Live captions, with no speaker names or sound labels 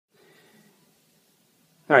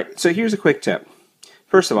Alright, so here's a quick tip.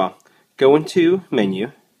 First of all, go into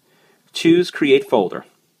Menu, choose Create Folder.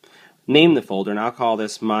 Name the folder, and I'll call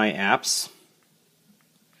this My Apps.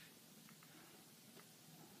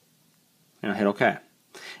 And I'll hit OK.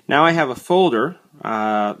 Now I have a folder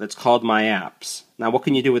that's called My Apps. Now what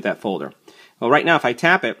can you do with that folder? Well, right now if I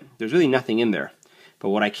tap it, there's really nothing in there. But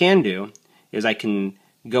what I can do is I can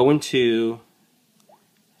go into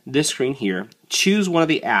this screen here, choose one of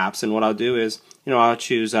the apps, and what I'll do is, I'll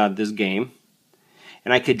choose this game,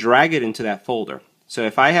 and I could drag it into that folder. So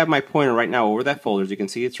if I have my pointer right now over that folder, as you can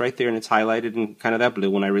see, it's right there and it's highlighted in kind of that blue.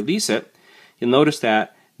 When I release it, you'll notice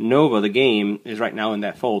that Nova, the game, is right now in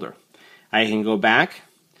that folder. I can go back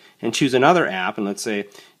and choose another app, and let's say,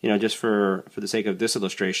 just for the sake of this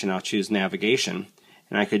illustration, I'll choose Navigation,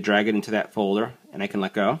 and I could drag it into that folder, and I can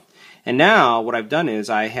let go. And now what I've done is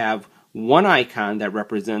I have one icon that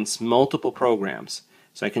represents multiple programs.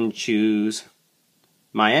 So I can choose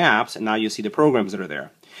My Apps, and now you'll see the programs that are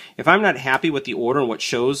there. If I'm not happy with the order and what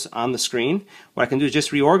shows on the screen, what I can do is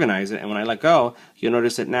just reorganize it, and when I let go, you'll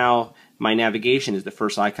notice that now my navigation is the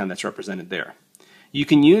first icon that's represented there. You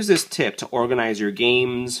can use this tip to organize your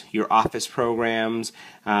games, your office programs,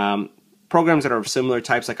 programs that are of similar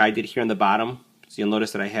types like I did here on the bottom. So you'll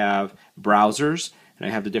notice that I have browsers, and I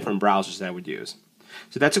have the different browsers that I would use.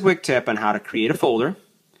 So that's a quick tip on how to create a folder,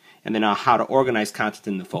 and then how to organize content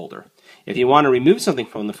in the folder. If you want to remove something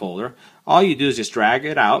from the folder, all you do is just drag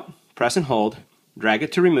it out, press and hold, drag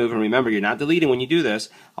it to remove, and remember, you're not deleting when you do this.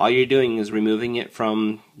 All you're doing is removing it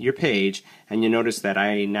from your page, and you notice that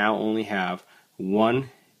I now only have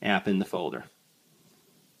one app in the folder.